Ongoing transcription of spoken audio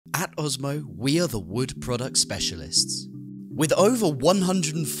At OSMO, we are the wood product specialists. With over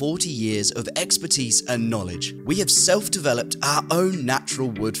 140 years of expertise and knowledge, we have self-developed our own natural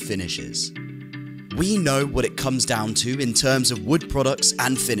wood finishes. We know what it comes down to in terms of wood products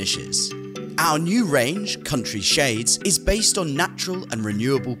and finishes. Our new range, Country Shades, is based on natural and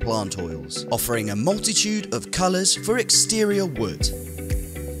renewable plant oils, offering a multitude of colours for exterior wood.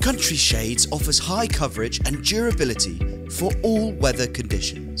 Country Shades offers high coverage and durability for all weather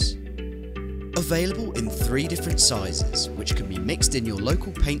conditions. Available in 3 different sizes, which can be mixed in your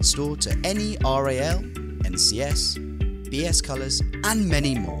local paint store to any RAL, NCS, BS colours and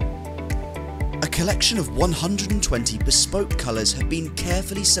many more. A collection of 120 bespoke colours have been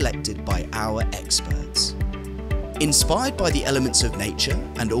carefully selected by our experts. Inspired by the elements of nature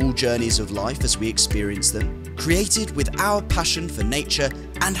and all journeys of life as we experience them, created with our passion for nature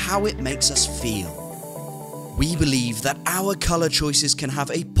and how it makes us feel. We believe that our colour choices can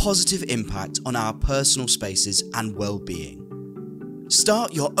have a positive impact on our personal spaces and well-being.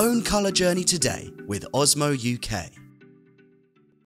 Start your own colour journey today with OSMO UK.